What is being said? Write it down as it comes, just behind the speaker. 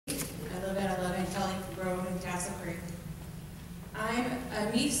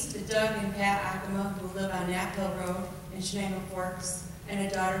a niece to Doug and Pat Ackerman, who live on Knapp Hill Road in Chenango Forks, and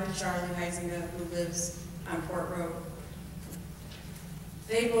a daughter to Charlie Heisinger, who lives on Port Road.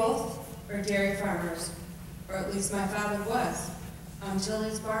 They both are dairy farmers, or at least my father was, until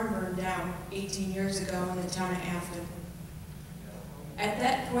his barn burned down 18 years ago in the town of Afton. At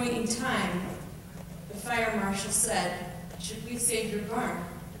that point in time, the fire marshal said, "Should we save your barn?"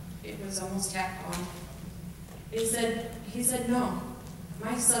 It was almost half gone. He said, "No,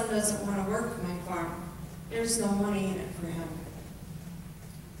 my son doesn't want to work my farm. There's no money in it for him."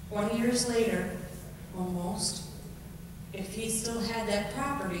 20 years later, almost, if he still had that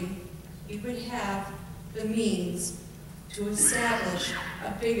property, he would have the means to establish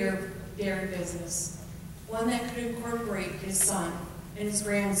a bigger dairy business, one that could incorporate his son and his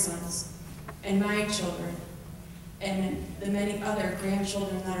grandsons and my children and the many other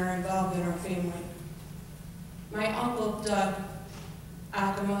grandchildren that are involved in our family. My uncle, Doug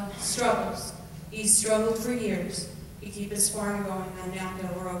Ackerman, struggles. He's struggled for years to keep his farm going on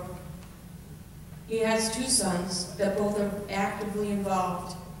Downhill Road. He has two sons that both are actively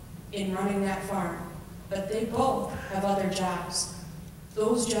involved in running that farm, but they both have other jobs.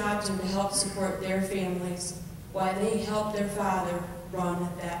 Those jobs are to help support their families while they help their father run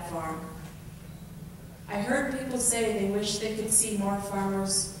that farm. I heard people say they wish they could see more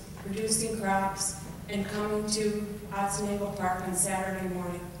farmers producing crops and coming to Chenango Park on Saturday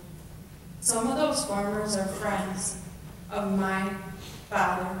morning. Some of those farmers are friends of my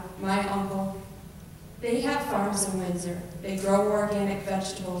father, my uncle. They have farms in Windsor. They grow organic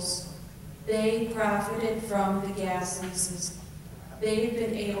vegetables. They profited from the gas leases. They've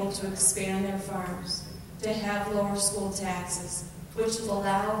been able to expand their farms, to have lower school taxes, which will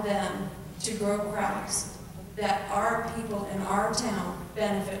allow them to grow crops that our people in our town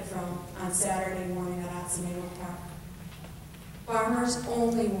benefit from on Saturday morning at Chenango Park. Farmers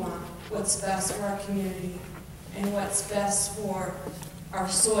only want what's best for our community and what's best for our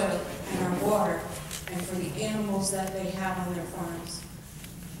soil and our water and for the animals that they have on their farms.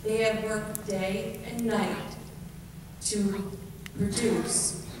 They have worked day and night to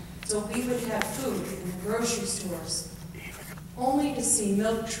produce so we would have food in the grocery stores, only to see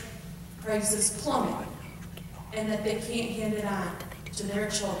milk prices plummet and that they can't hand it on to their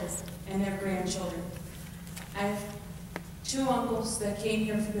children and their grandchildren. I have two uncles that came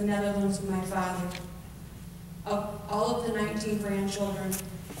here from the Netherlands with my father. Of all of the 19 grandchildren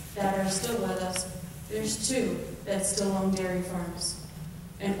that are still with us, there's 2 that still own dairy farms,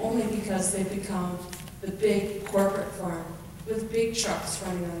 and only because they've become the big corporate farm with big trucks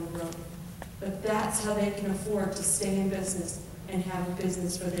running on the road. But that's how they can afford to stay in business and have a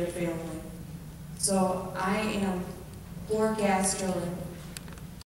business for their family. So I am flabbergasted